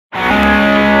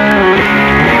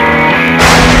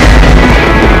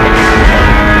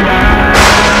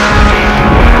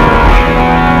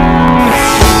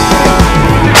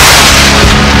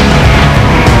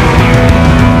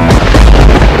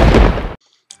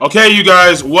Okay, you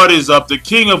guys, what is up? The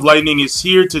King of Lightning is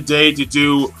here today to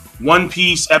do One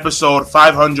Piece episode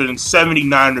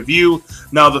 579 review.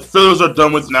 Now, the fillers are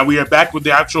done with. Now, we are back with the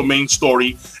actual main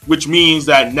story, which means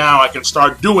that now I can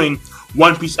start doing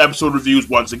One Piece episode reviews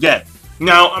once again.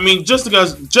 Now, I mean, just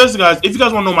guys, if you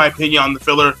guys want to know my opinion on the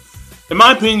filler, in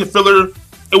my opinion, the filler,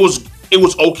 it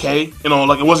was okay. You know,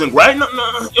 like, it wasn't great. No,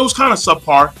 it was kind of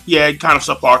subpar. Yeah, kind of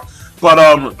subpar.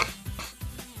 But,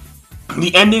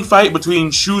 the ending fight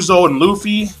between Shuzo and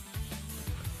Luffy,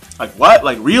 like what?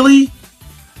 Like really?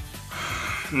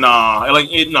 Nah,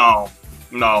 like it. No,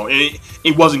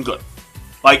 it wasn't good.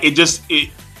 Like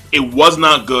it was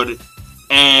not good.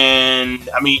 And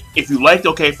I mean, if you liked,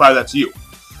 okay, fine, that's you.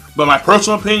 But my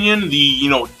personal opinion,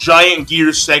 the giant gear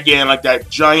Segen, like that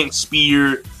giant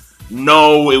spear,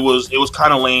 no, it was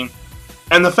kind of lame.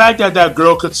 And the fact that that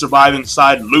girl could survive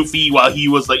inside Luffy while he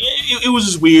was like, it was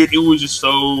just weird. It was just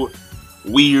so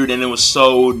weird, and it was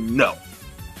so no.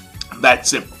 That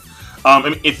simple. I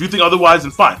mean, if you think otherwise,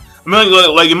 then fine. I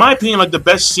mean, like in my opinion, like the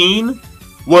best scene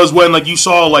was when like you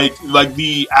saw like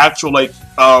the actual like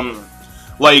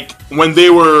when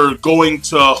they were going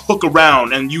to hook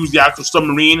around and use the actual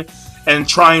submarine and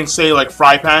try and say like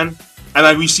fry pan, and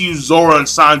like we see Zoro and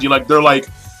Sanji like they're like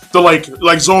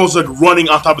Zoro's like running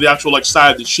on top of the actual like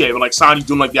side of the ship, and like Sanji's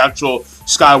doing like the actual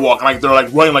skywalk, and like they're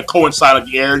like running like coincide like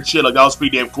the air and shit. Like that was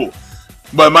pretty damn cool.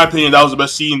 But in my opinion, that was the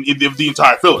best scene of the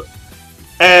entire filler.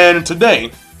 And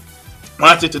today, when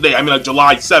I say today, I mean like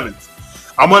July 7th,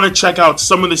 I'm going to check out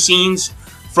some of the scenes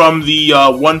from the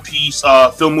One Piece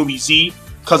film movie Z,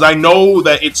 because I know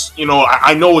that it's,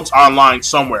 I know it's online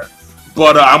somewhere.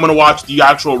 But I'm going to watch the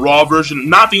actual raw version,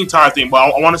 not the entire thing, but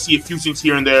I want to see a few things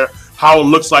here and there, how it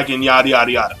looks like, and yada,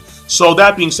 yada, yada. So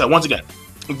that being said, once again,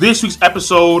 this week's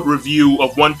episode review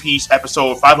of One Piece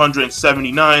episode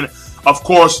 579, of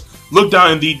course, look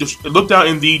down in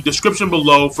the description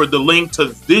below for the link to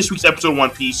this week's episode of One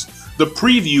Piece, the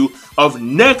preview of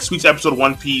next week's episode of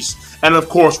One Piece, and of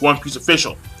course One Piece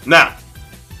Official. Now,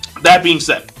 that being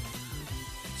said,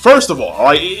 first of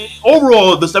all,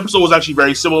 overall this episode was actually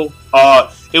very simple.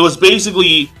 It was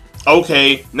basically,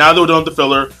 okay, now that we're done with the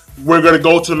filler, we're gonna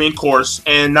go to the main course,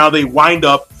 and now they wind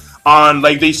up on,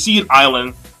 like, they see an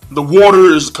island, the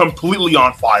water is completely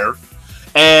on fire,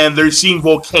 and they're seeing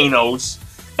volcanoes.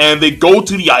 And they go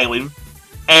to the island,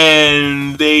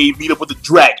 and they meet up with the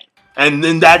dragon, and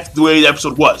then that's the way the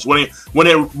episode was when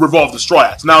it revolved the Straw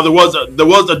Hats. Now there was a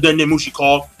Dendemushi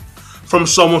call from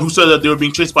someone who said that they were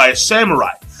being chased by a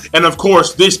samurai, and of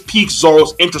course this piques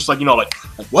Zoro's interest. Like like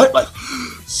what, like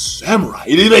samurai?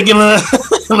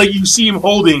 Like you see him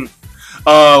holding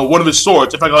one of his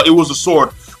swords. In fact, it was a sword,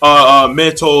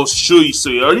 Meto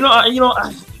Shuisui, or you know what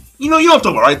I'm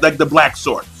talking about, right? Like the black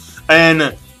sword,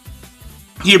 and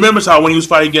he remembers how when he was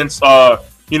fighting against,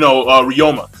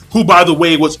 Ryoma, who, by the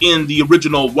way, was in the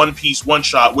original One Piece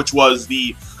one-shot, which was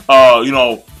the,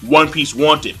 One Piece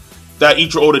Wanted, that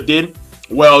Ichiro Oda did.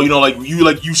 Well,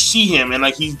 you see him, and,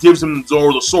 like, he gives him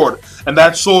Zoro the sword, and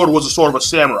that sword was the sword of a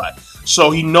samurai. So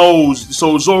he knows,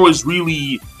 so Zoro is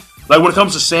really, like, when it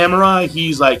comes to samurai,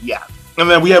 he's like, yeah. And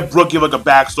then we have Brook give, like, a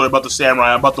backstory about the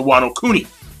samurai, about the Wano Kuni,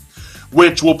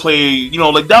 which will play,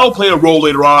 that will play a role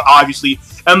later on, obviously.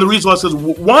 And the reason why it says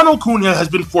Wano Kuni has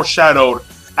been foreshadowed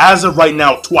as of right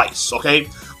now twice, okay?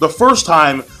 The first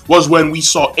time was when we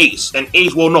saw Ace, and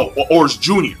Ace, Orange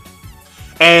Jr.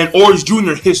 And Orange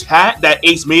Jr., his hat that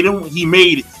Ace made him, he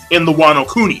made in the Wano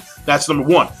Kuni. That's number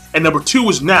one. And number two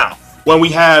is now, when we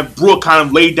have Brook kind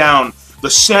of lay down the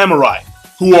samurai,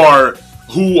 who are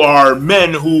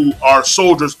men who are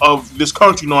soldiers of this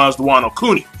country known as the Wano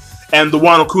Kuni. And the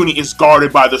Wano Kuni is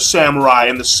guarded by the samurai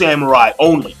and the samurai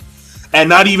only. And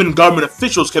not even government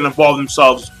officials can involve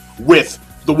themselves with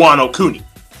the Wano Kuni.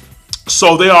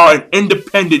 So they are an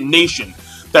independent nation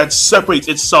that separates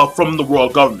itself from the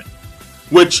world government.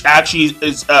 Which actually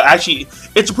is,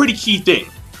 it's a pretty key thing.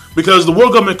 Because the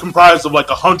world government comprises of like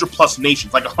 100+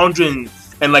 nations, like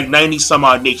 190 some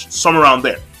odd nations, somewhere around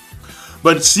there.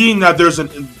 But seeing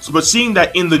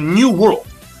that in the new world,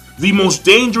 the most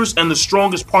dangerous and the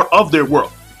strongest part of their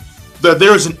world, that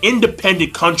there is an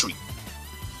independent country.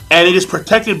 And it is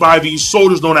protected by these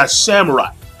soldiers known as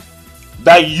samurai.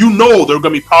 That they're going to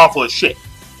be powerful as shit.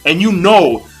 And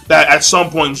that at some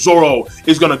point Zoro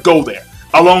is going to go there.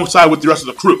 Alongside with the rest of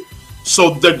the crew.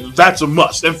 So that's a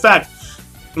must. In fact,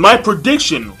 my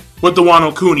prediction with the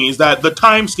Wano Kuni is that the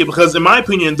time skip, because in my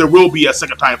opinion there will be a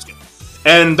second time skip.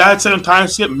 And that second time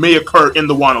skip may occur in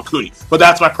the Wano Kuni. But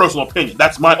that's my personal opinion.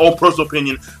 That's my own personal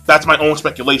opinion. That's my own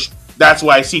speculation. That's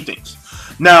why I see things.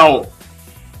 Now,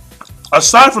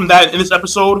 aside from that, in this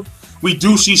episode, we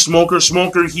do see Smoker.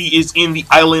 Smoker, he is in the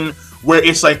island where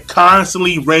it's like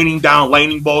constantly raining down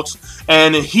lightning bolts,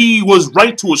 and he was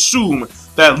right to assume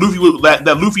that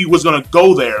Luffy was gonna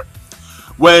go there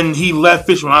when he left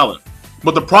Fishman Island.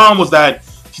 But the problem was that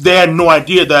they had no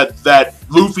idea that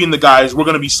Luffy and the guys were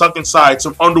gonna be stuck inside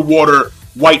some underwater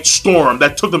white storm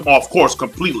that took them off course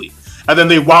completely, and then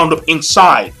they wound up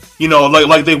inside. You know,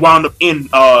 like they wound up in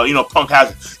Punk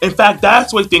Hazard. In fact,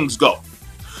 that's the way things go.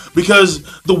 Because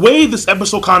the way this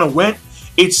episode kind of went,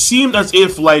 it seemed as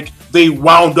if like they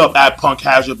wound up at Punk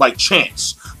Hazard by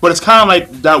chance. But it's kind of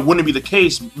like that wouldn't be the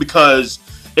case, because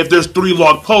if there's 3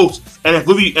 log posts, and if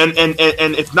Luffy and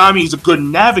if Nami is a good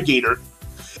navigator,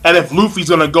 and if Luffy's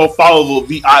gonna go follow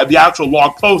the actual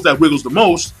log post that wiggles the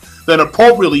most, then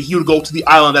appropriately he would go to the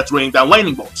island that's raining down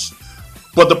lightning bolts.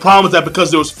 But the problem is that because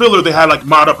there was filler, they had like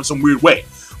mod up in some weird way.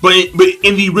 But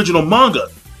in the original manga,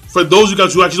 for those of you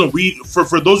guys who actually don't read,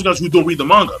 for those of you guys who don't read the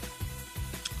manga,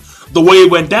 the way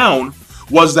it went down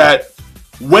was that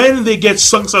when they get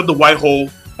sunk inside the white hole,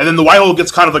 and then the white hole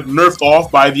gets kind of like nerfed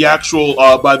off by the actual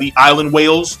by the island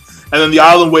whales, and then the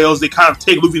island whales, they kind of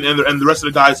take Luffy and the rest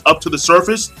of the guys up to the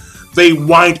surface. They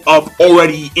wind up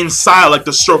already inside like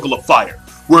the circle of fire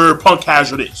where Punk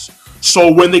Hazard is.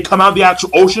 So when they come out of the actual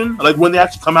ocean, like when they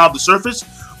actually come out of the surface,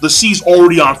 the sea's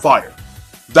already on fire.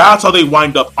 That's how they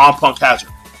wind up on Punk Hazard.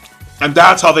 And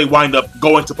that's how they wind up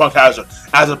going to Punk Hazard,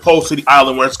 as opposed to the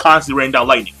island where it's constantly raining down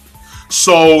lightning.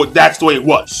 So that's the way it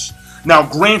was. Now,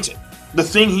 granted, the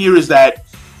thing here is that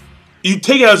you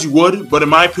take it as you would, but in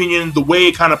my opinion, the way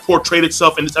it kind of portrayed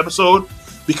itself in this episode,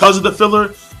 because of the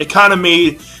filler, it kind of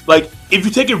made, like, if you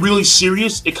take it really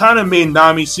serious, it kind of made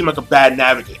Nami seem like a bad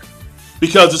navigator.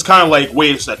 Because it's kind of like,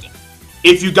 wait a second,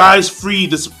 if you guys free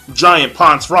this giant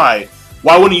Pons Fry,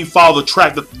 why wouldn't you follow the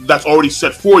track that's already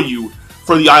set for you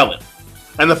for the island?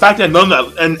 And the fact that none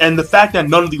of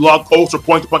the log posts are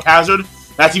pointing to Punk Hazard,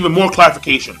 that's even more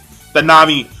clarification that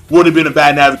Nami would have been a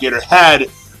bad navigator had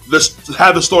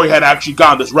the story had actually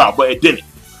gone this route, but it didn't.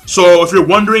 So if you're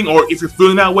wondering, or if you're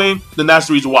feeling that way, then that's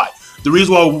the reason why. The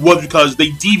reason why was because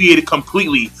they deviated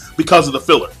completely because of the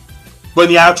filler. But in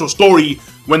the actual story,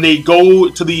 when they go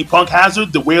to the Punk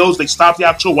Hazard, the whales, they stop the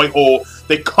actual white hole,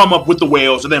 they come up with the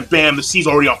whales, and then bam, the sea's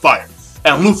already on fire.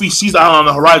 And Luffy sees the island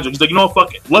on the horizon. He's like, you know what,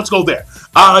 fuck it, let's go there.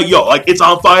 Yo, like, it's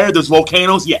on fire, there's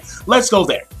volcanoes, yeah, let's go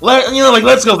there.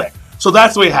 Let's go there. So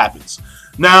that's the way it happens.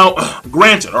 Now,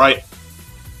 granted, alright,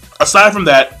 aside from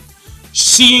that,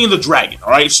 seeing the dragon,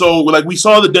 alright, so, like, we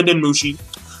saw the Denden Mushi,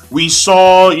 we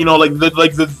saw, you know, like, the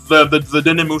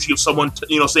Denden Mushi of someone,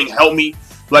 you know, saying, help me,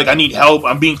 like, I need help,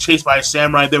 I'm being chased by a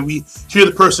samurai, then we hear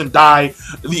the person die,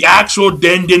 the actual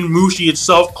Denden Mushi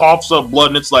itself coughs up blood,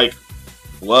 and it's like,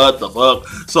 what the fuck?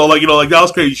 So, like, you know, like, that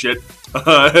was crazy shit.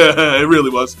 It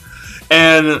really was.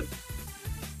 And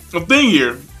the thing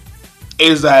here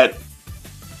is that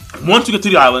once you get to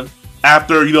the island,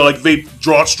 after, you know, like, they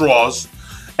draw straws,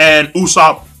 and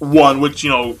Usopp won, which, you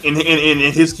know, in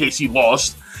his case, he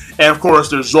lost. And, of course,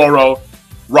 there's Zoro,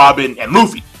 Robin, and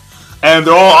Luffy. And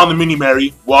they're all on the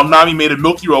mini-Mary, while Nami made a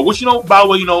Milky Road, which, you know, by the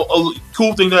way, you know, a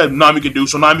cool thing that Nami can do.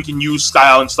 So Nami can use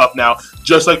style and stuff now,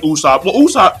 just like Usopp. Well,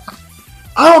 Usopp,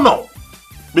 I don't know.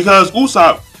 Because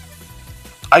Usopp,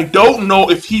 I don't know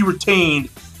if he retained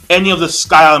any of the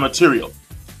style material.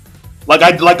 Like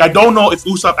I don't know if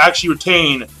Usopp actually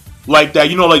retained, like, that,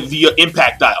 you know, like, the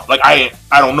impact dial. Like, I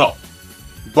don't know.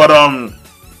 But,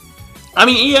 I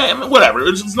mean, yeah, I mean, whatever.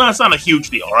 It's not a huge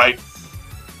deal, right?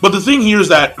 But the thing here is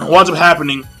that what ends up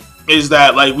happening is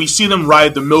that, like, we see them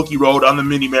ride the Milky Road on the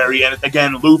mini-Mary, and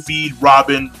again, Luffy,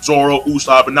 Robin, Zoro,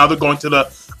 Usopp, and now they're going to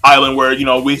the island where, you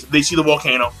know, they see the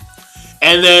volcano.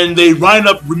 And then they wind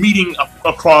up meeting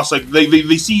across, like,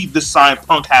 they see this sign,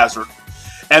 Punk Hazard.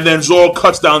 And then Zoro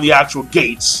cuts down the actual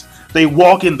gates. They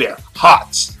walk in there,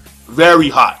 hot, very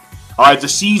hot. Alright, the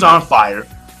sea's on fire.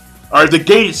 Alright, the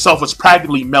gate itself was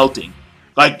practically melting.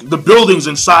 Like, the buildings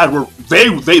inside were, they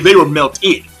were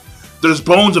melted. There's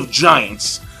bones of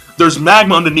giants. There's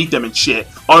magma underneath them and shit.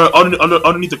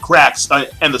 Underneath the cracks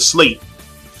and the slate.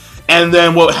 And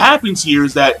then what happens here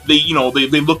is that they, you know, they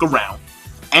look around.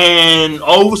 And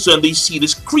all of a sudden they see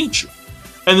this creature.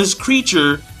 And this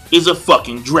creature is a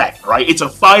fucking dragon, right? It's a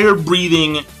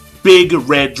fire-breathing big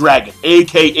red dragon.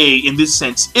 AKA, in this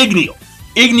sense, Igneel.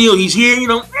 Igneel, he's here, you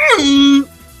know.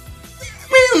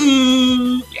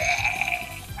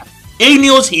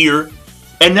 Igneel's here.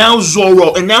 And now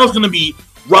Zoro, and now it's gonna be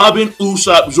Robin,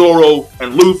 Usopp, Zoro,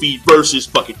 and Luffy versus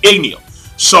fucking Igneel.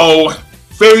 So,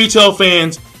 Fairy Tail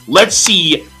fans, let's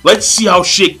see how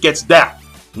shit gets down.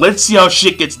 Let's see how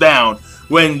shit gets down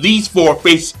when these four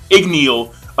face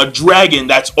Igneel a dragon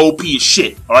that's OP as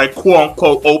shit. All right, quote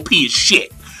unquote OP as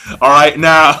shit. All right,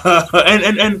 now,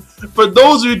 and for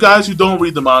those of you guys who don't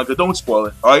read the manga, don't spoil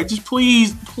it. All right, just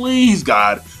please,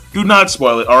 God, do not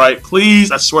spoil it. All right,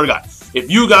 please, I swear to God,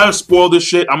 if you guys spoil this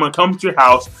shit, I'm gonna come to your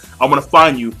house. I'm gonna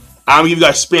find you. I'm gonna give you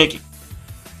guys spanking.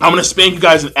 I'm gonna spank you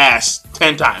guys in ass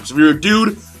 10 times. If you're a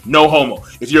dude, no homo.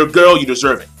 If you're a girl, you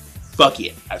deserve it. Fuck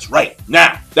yeah, that's right.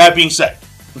 Now, that being said,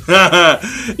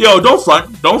 yo, don't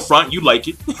front. You like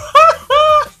it.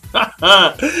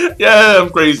 Yeah, I'm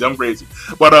crazy.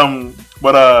 But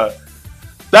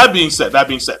that being said,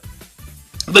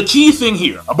 the key thing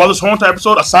here about this whole entire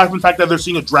episode, aside from the fact that they're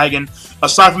seeing a dragon,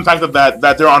 aside from the fact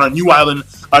that they're on a new island,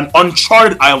 an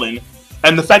uncharted island,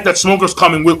 and the fact that Smoker's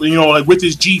coming with, you know, like with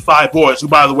his G5 boys, who,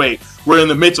 by the way, were in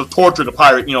the midst of torturing a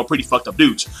pirate, you know, pretty fucked up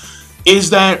dudes, is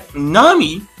that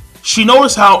Nami, she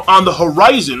noticed how on the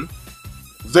horizon,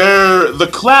 the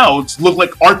clouds look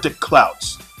like Arctic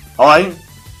clouds. All right.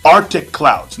 Arctic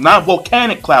clouds, not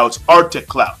volcanic clouds, Arctic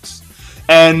clouds.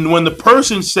 And when the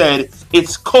person said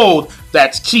it's cold,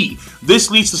 that's key. This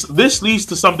leads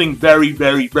to something very,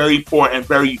 very, very important and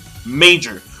very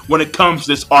major when it comes to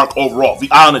this arc overall, the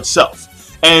island itself.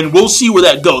 And we'll see where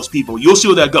that goes, people. You'll see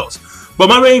where that goes. But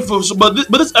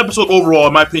this episode overall,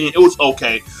 in my opinion, it was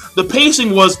okay. The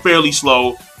pacing was fairly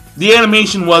slow. The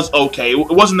animation was okay.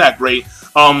 It wasn't that great.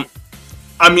 I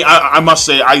mean, I must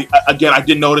say, I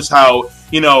did notice how,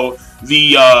 you know,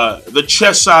 the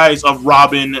chest size of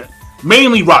Robin,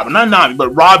 mainly Robin, not Nami, but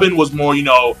Robin was more, you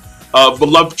know,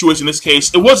 voluptuous in this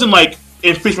case. It wasn't like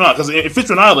in Fishman Island, because in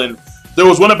Fishman Island, there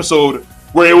was one episode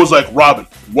where it was like, Robin,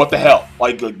 what the hell?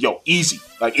 Like, yo, easy.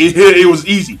 Like, it was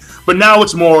easy. But now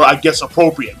it's more, I guess,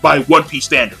 appropriate by One Piece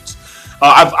standards.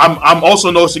 I'm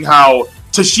also noticing how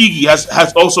Tashigi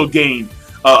has also gained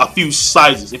a few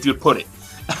sizes, if you would put it.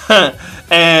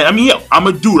 And I mean, yo, I'm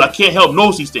a dude. I can't help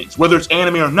notice these things, whether it's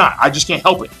anime or not. I just can't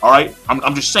help it. All right,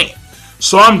 I'm just saying.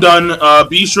 So I'm done.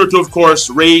 Be sure to, of course,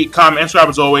 rate, comment, and subscribe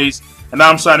as always. And now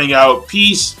I'm signing out.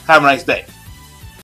 Peace. Have a nice day.